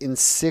 yards in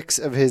 6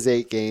 of his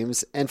 8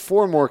 games and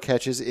 4 more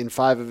catches in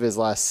 5 of his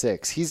last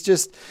 6.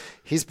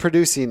 He's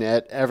producing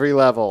at every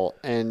level,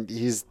 and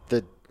he's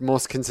the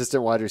most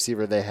consistent wide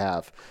receiver they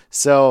have.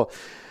 So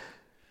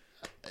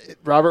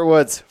Robert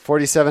Woods,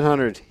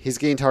 4,700. He's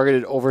getting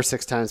targeted over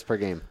 6 times per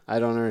game. I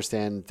don't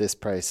understand this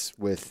price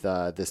with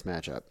this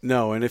matchup.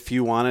 No, and if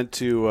you wanted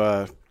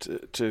to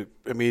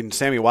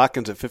Sammy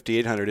Watkins at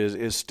 5,800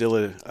 is still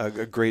a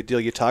great deal.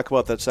 You talk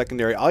about that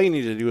secondary. All you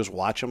need to do is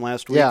watch him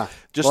last week. Yeah,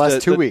 just the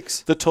last 2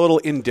 weeks. The total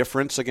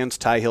indifference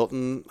against Ty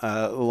Hilton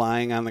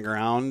lying on the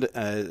ground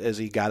as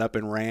he got up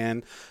and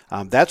ran.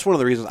 That's one of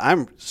the reasons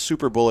I'm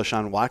super bullish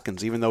on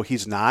Watkins, even though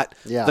he's not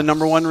the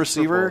number 1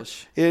 receiver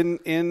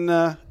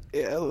in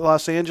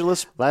Los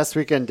Angeles. Last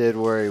weekend did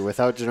worry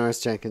without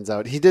Janoris Jenkins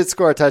out. He did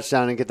score a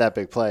touchdown and get that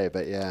big play,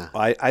 but yeah.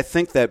 I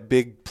think that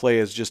big play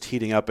is just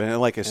heating up. And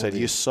like I said,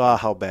 you saw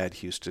how bad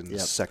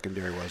Houston's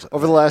secondary was.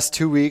 Over the last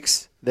 2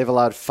 weeks, they've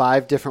allowed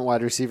 5 different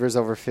wide receivers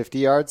over 50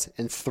 yards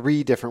and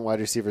 3 different wide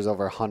receivers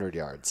over 100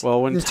 yards.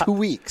 Well, in 2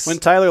 weeks. When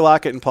Tyler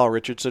Lockett and Paul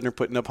Richardson are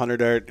putting up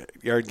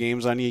 100-yard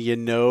games on you, you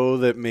know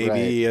that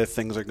maybe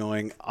things are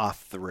going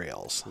off the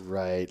rails.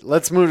 Right.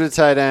 Let's move to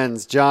tight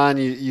ends. John,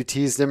 you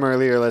teased him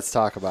earlier. Let's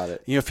talk about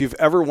it. If you've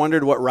ever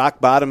wondered what rock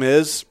bottom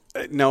is,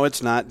 no,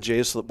 it's not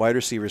Jay's wide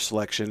receiver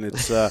selection.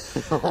 It's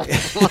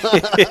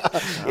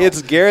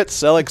it's Garrett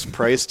Selleck's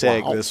price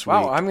tag this week.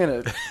 Wow,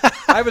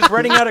 I was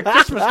writing out a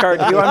Christmas card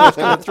to you. I'm just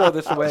going to throw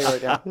this away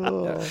right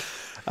now.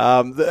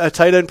 A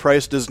tight end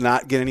price does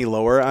not get any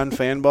lower on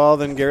Fanball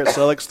than Garrett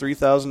Selleck's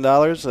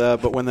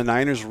 $3,000. But when the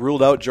Niners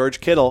ruled out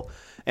George Kittle,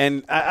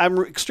 and I'm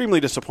extremely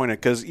disappointed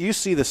because you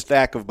see the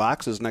stack of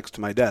boxes next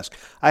to my desk.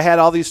 I had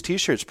all these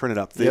T-shirts printed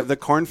up, the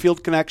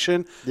Cornfield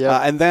Connection.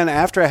 And then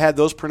after I had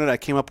those printed, I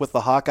came up with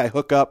the Hawkeye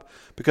hookup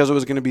because it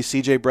was going to be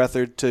C.J.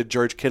 Beathard to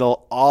George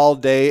Kittle all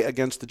day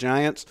against the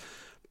Giants.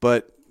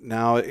 But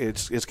now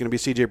it's going to be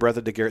C.J.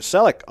 Beathard to Garrett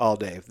Selleck all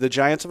day. The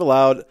Giants have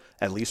allowed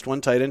at least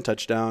 1 tight end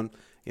touchdown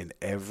in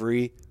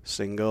every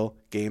single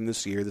game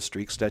this year. The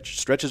streak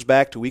stretches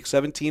back to Week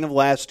 17 of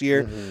last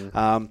year.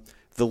 Mm-hmm.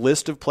 The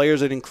list of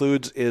players it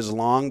includes is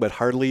long but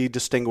hardly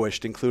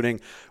distinguished,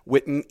 including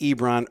Witten,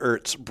 Ebron,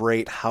 Ertz,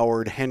 Brait,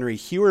 Howard, Henry,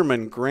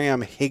 Heuerman,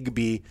 Graham,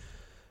 Higbee.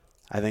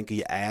 I think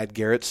you add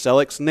Garrett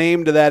Selleck's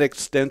name to that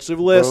extensive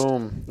list,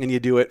 and you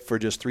do it for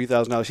just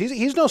 $3,000.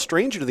 He's no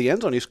stranger to the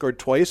end zone. He scored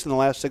twice in the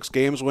last 6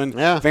 games when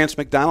Vance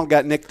McDonald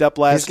got nicked up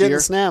last year.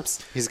 He's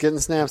getting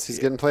snaps. He's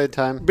getting played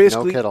time.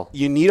 Basically, no Kittle.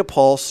 You need a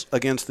pulse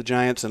against the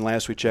Giants, and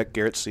last we checked,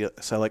 Garrett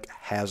Selleck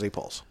has a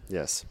pulse.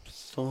 Yes.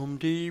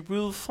 Someday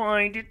we'll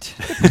find it.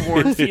 The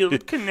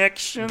Cornfield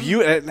Connection.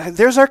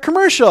 There's our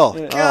commercial.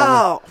 There's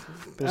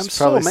I'm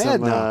so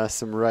mad now.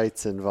 Some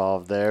rights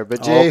involved there.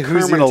 But Jay,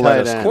 who's your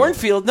tight end?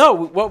 Cornfield? No,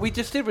 what we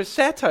just did was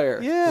satire.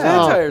 Yeah.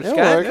 Satire,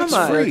 Scott. Come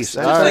on. Free. Just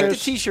like the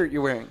T-shirt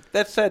you're wearing.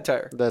 That's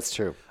satire. That's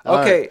true.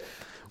 Okay. Right.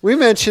 We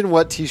mention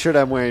what T-shirt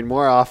I'm wearing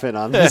more often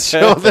on this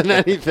show than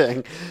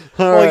anything.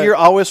 You're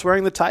always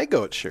wearing the Ty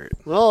Goat shirt.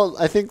 Well,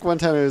 I think one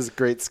time it was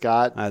Great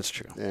Scott. That's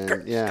true. And,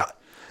 Scott.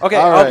 Okay,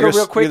 I'll go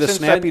real quick. You're the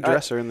snappy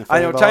dresser in the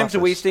I know time's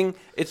office. wasting.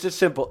 It's just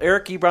simple.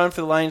 Eric Ebron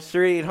for the Lions,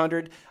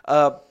 3,800.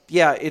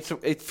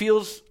 It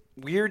feels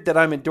weird that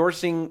I'm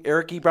endorsing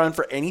Eric Ebron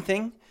for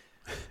anything.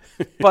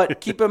 But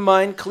keep in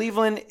mind,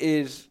 Cleveland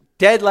is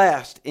dead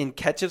last in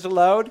catches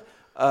allowed,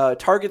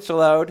 targets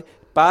allowed,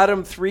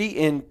 bottom 3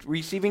 in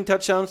receiving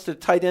touchdowns to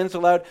tight ends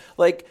allowed.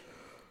 Like,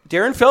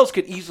 Darren Fells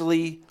could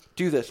easily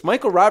do this.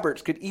 Michael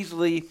Roberts could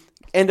easily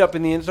end up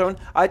in the end zone.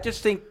 I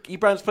just think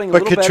Ebron's playing a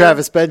But little could better.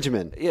 Travis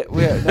Benjamin? Yeah,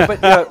 no,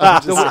 but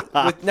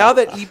now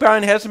that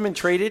Ebron hasn't been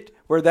traded,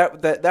 where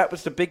that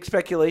was the big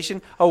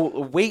speculation.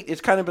 Oh, weight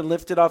has kind of been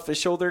lifted off his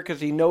shoulder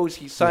because he knows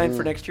he's signed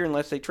for next year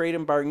unless they trade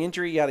him, barring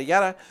injury, yada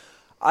yada.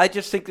 I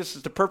just think this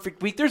is the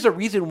perfect week. There's a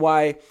reason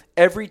why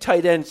every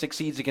tight end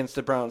succeeds against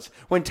the Browns.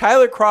 When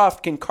Tyler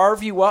Kroft can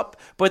carve you up,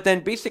 but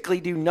then basically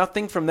do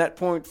nothing from that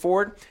point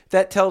forward,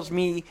 that tells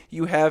me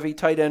you have a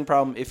tight end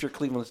problem if you're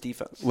Cleveland's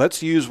defense.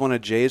 Let's use one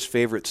of Jay's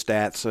favorite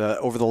stats.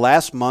 Over the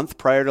last month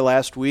prior to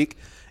last week,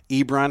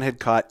 Ebron had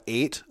caught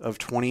 8 of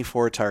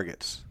 24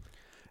 targets.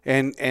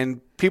 And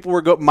people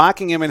were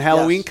mocking him in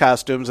Halloween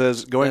costumes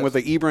as going with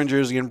the Ebron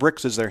jersey and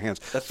bricks as their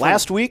hands.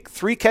 Last week,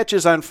 3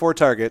 catches on 4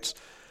 targets.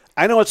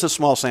 I know it's a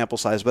small sample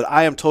size, but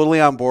I am totally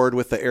on board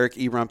with the Eric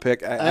Ebron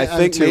pick. I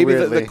think maybe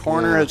the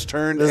corner has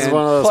turned. This is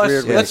one of those Plus,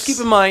 weird let's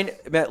keep in mind,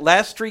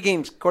 last 3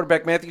 games,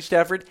 quarterback Matthew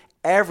Stafford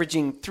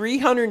averaging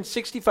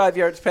 365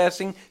 yards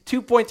passing,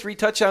 2.3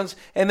 touchdowns,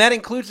 and that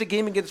includes the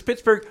game against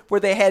Pittsburgh where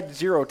they had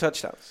 0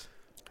 touchdowns.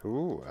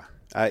 Ooh.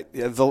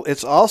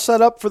 It's all set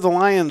up for the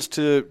Lions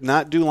to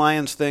not do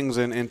Lions things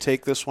and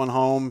take this one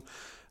home.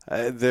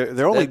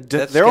 Their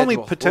only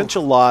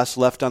potential loss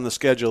left on the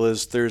schedule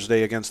is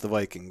Thursday against the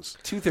Vikings.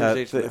 2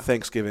 Thursdays.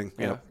 Thanksgiving.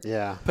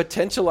 Yeah.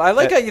 Potential. I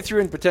like how you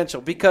threw in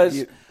potential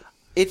because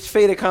it's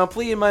fait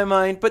accompli in my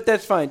mind, but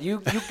that's fine.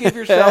 You give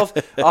yourself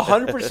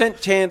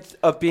 100% chance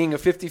of being a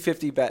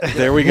 50-50 bet.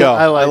 There we go.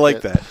 I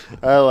like that.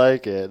 I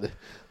like it.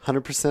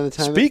 100% of the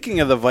time. Speaking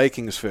of the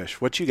Vikings fish,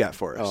 what you got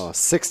for us? Oh,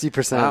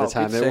 60% of the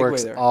time. Good It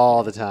works there.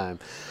 all the time.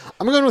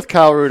 I'm going with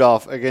Kyle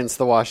Rudolph against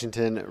the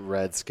Washington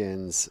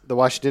Redskins. The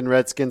Washington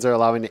Redskins are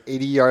allowing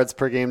 80 yards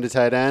per game to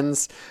tight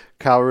ends.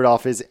 Kyle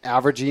Rudolph is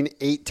averaging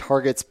 8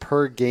 targets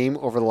per game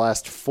over the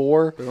last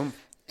 4. Boom.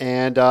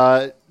 And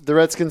the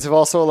Redskins have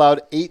also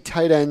allowed 8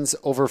 tight ends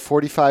over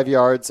 45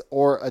 yards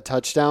or a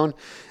touchdown.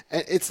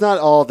 It's not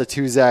all the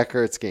 2 Zach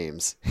Ertz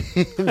games.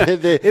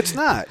 It's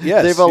not.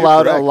 Yes, they've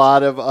allowed a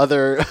lot of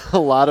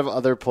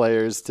other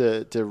players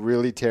to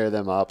really tear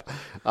them up.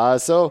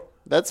 So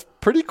that's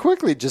pretty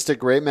quickly just a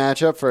great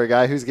matchup for a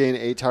guy who's getting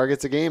 8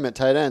 targets a game at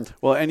tight end.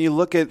 Well, and you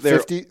look at their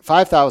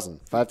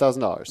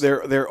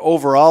 $5,000. Their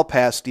overall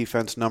pass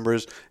defense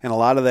numbers, and a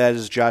lot of that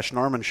is Josh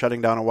Norman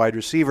shutting down a wide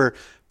receiver.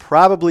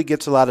 Probably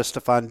gets a lot of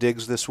Stephon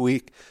Diggs this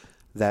week.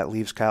 That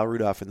leaves Kyle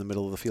Rudolph in the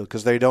middle of the field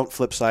because they don't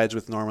flip sides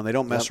with Norman. They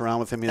don't mess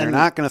around with him. They're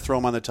not going to throw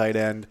him on the tight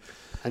end.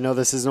 I know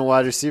this isn't a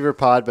wide receiver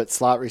pod, but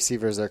slot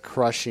receivers are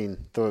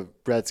crushing the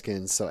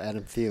Redskins, so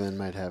Adam Thielen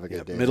might have a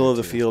good day. Middle of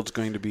the field's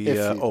going to be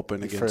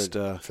open against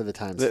for the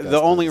time. The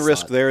only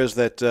risk there is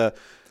that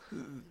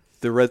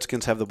the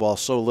Redskins have the ball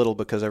so little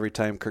because every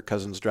time Kirk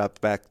Cousins drops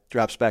back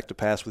to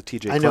pass with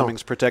T.J.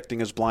 Clemmings protecting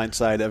his blind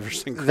side,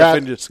 Everson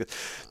Griffin just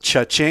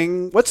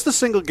cha-ching. What's the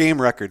single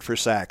game record for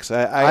sacks?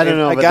 I don't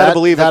know. I got to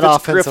believe if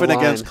it's Griffin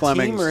against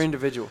Clemmings. Team or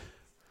individual?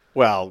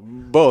 Well,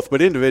 both,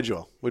 but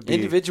individial would be.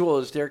 Individual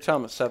is Derek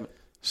Thomas, 7.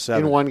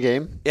 In one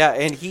game? Yeah,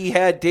 and he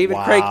had David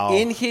Craig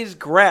in his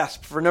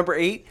grasp for number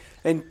 8,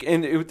 and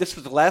this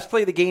was the last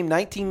play of the game,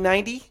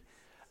 1990.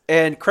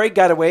 And Craig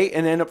got away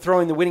and ended up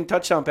throwing the winning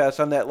touchdown pass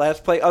on that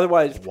last play.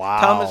 Otherwise,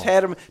 Thomas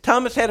had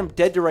him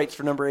dead to rights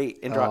for number 8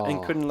 and dropped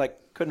and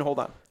couldn't hold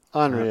on.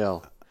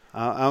 Unreal.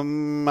 I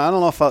don't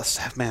know if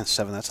 7.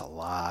 That's a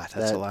lot.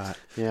 That's a lot.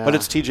 Yeah. But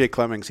it's T.J.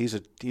 Clemmings. He's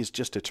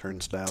just a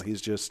turnstile.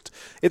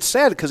 It's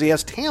sad because he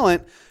has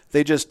talent.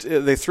 They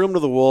threw him to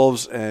the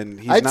wolves, and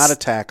he's not a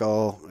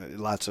tackle.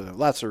 Lots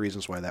of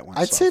reasons why that one.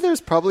 I'd say there's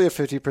probably a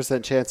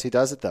 50% chance he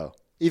does it though.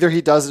 Either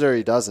he does it or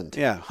he doesn't.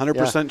 Yeah,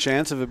 100%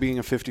 chance of it being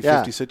a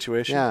 50-50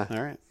 situation. Yeah.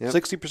 All right. Yep.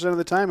 60% of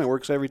the time, it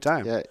works every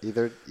time. Yeah,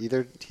 either he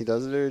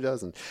does it or he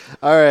doesn't.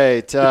 All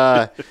right.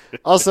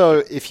 Also,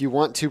 if you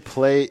want to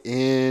play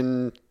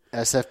in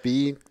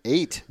SFB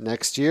 8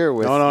 next year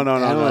with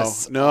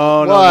analysts.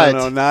 No,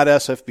 not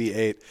SFB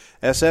 8.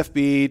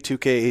 SFB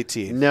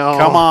 2K18. No.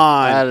 Come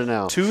on. I don't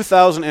know.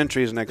 2,000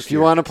 entries next year. If you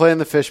want to play in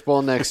the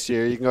Fishbowl next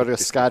year, you can go to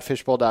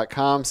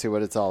scottfishbowl.com, see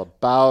what it's all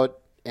about.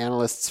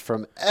 Analysts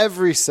from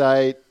every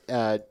site,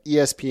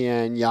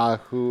 ESPN,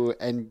 Yahoo,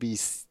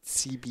 NBC,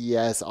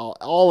 CBS,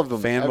 all of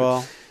them.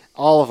 Fanball.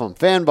 All of them.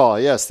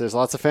 Fanball, yes. There's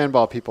lots of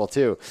Fanball people,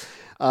 too.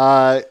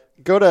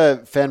 Go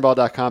to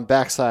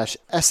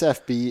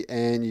fanball.com/SFB,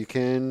 and you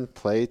can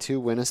play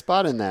to win a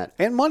spot in that.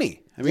 And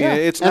money. I mean,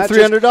 it's and not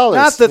 $300.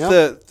 Not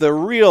that the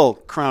real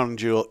crown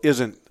jewel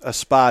isn't a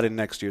spot in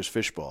next year's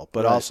Fishbowl,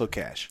 but also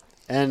cash.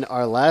 And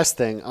our last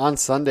thing, on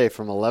Sunday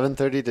from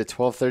 11:30 to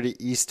 12:30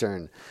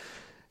 Eastern,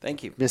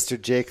 thank you, Mr.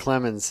 Jay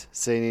Clemens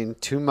saying,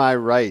 "To my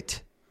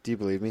right." Do you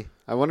believe me?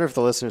 I wonder if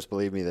the listeners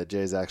believe me that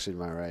Jay's actually to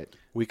my right.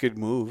 We could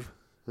move.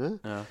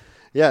 Huh?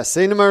 Yeah,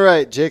 sitting to my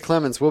right, Jay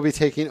Clemens will be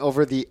taking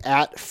over the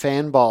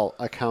 @Fanball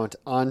account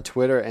on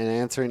Twitter and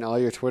answering all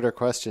your Twitter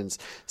questions.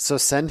 So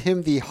send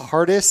him the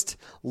hardest,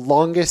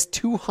 longest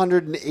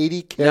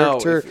 280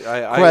 character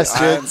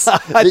questions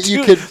that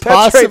you could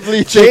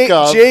possibly think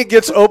of. Jay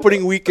gets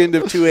opening weekend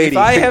of 280.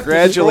 If I have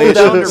Congratulations.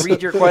 to scroll down to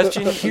read your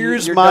question,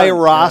 Here's you're my done.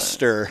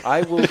 roster.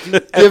 I will do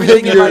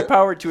everything in my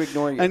power to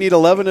ignore you. I need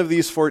 11 of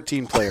these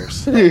 14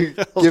 players. Give him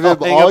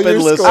Hang all up your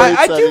and listen. scores.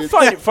 I do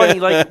find it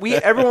funny. Like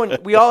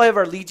we all have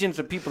our legions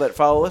of people that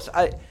follow us.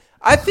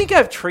 I think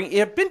I've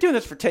been doing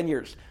this for 10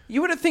 years.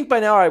 You would have think by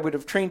now I would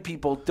have trained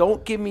people.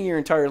 Don't give me your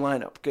entire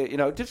lineup. Okay?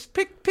 Just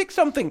pick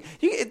something.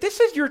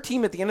 This is your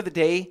team. At the end of the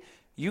day,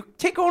 you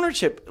take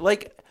ownership.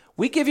 Like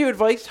we give you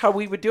advice how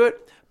we would do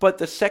it, but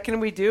the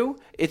second we do,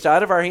 it's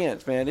out of our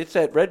hands, man. It's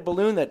that red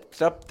balloon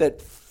that's up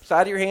that's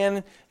out of your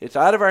hand. It's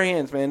out of our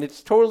hands, man.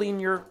 It's totally in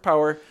your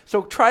power.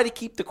 So try to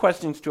keep the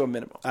questions to a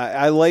minimum.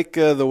 I like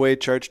the way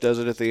Church does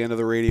it at the end of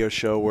the radio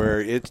show,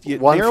 where you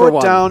One narrow for it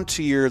one. down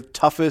to your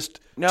toughest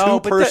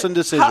two-person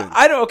decision.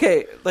 I don't.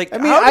 Okay, like how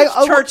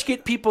does Church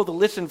get people to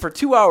listen for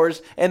 2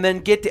 hours and then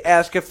get to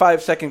ask a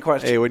 5-second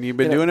question? Hey, when you've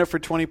been doing it for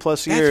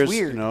 20-plus That's years,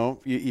 weird.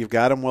 You've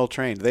got them well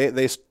trained.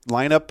 They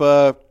line up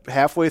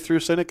halfway through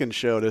Sinekin's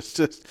show to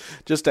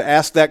just to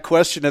ask that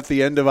question at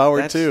the end of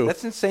hour 2.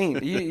 That's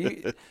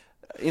insane.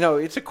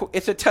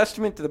 It's a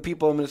testament to the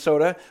people of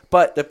Minnesota,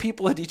 but the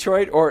people of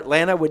Detroit or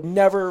Atlanta would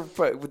never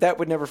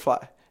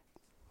fly.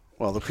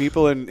 Well, the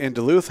people in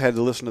Duluth had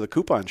to listen to the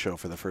Coupon Show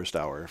for the first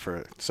hour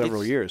for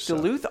several years.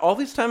 Duluth, all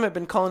this time I've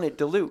been calling it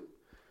Duluth.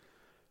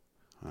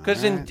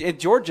 Because in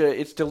Georgia,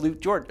 it's Duluth,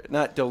 Georgia,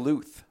 not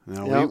Duluth.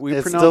 No, we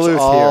it's pronounce Duluth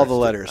all here. the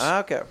letters.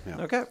 Okay.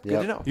 Yeah. Okay.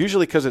 Good to know.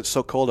 Usually because it's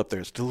so cold up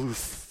there, it's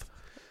Duluth.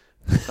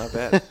 Not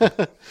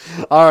bad.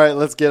 All right,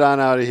 let's get on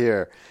out of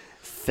here.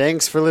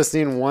 Thanks for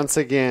listening once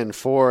again.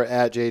 For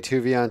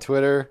 @J2V on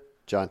Twitter,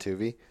 John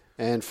Tuvey.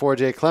 And for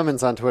Jay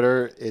Clemens on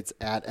Twitter, it's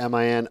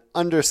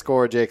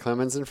 @MIN_J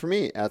Clemens. And for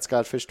me,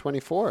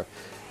 @ScottFish24.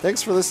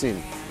 Thanks for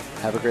listening.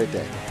 Have a great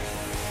day.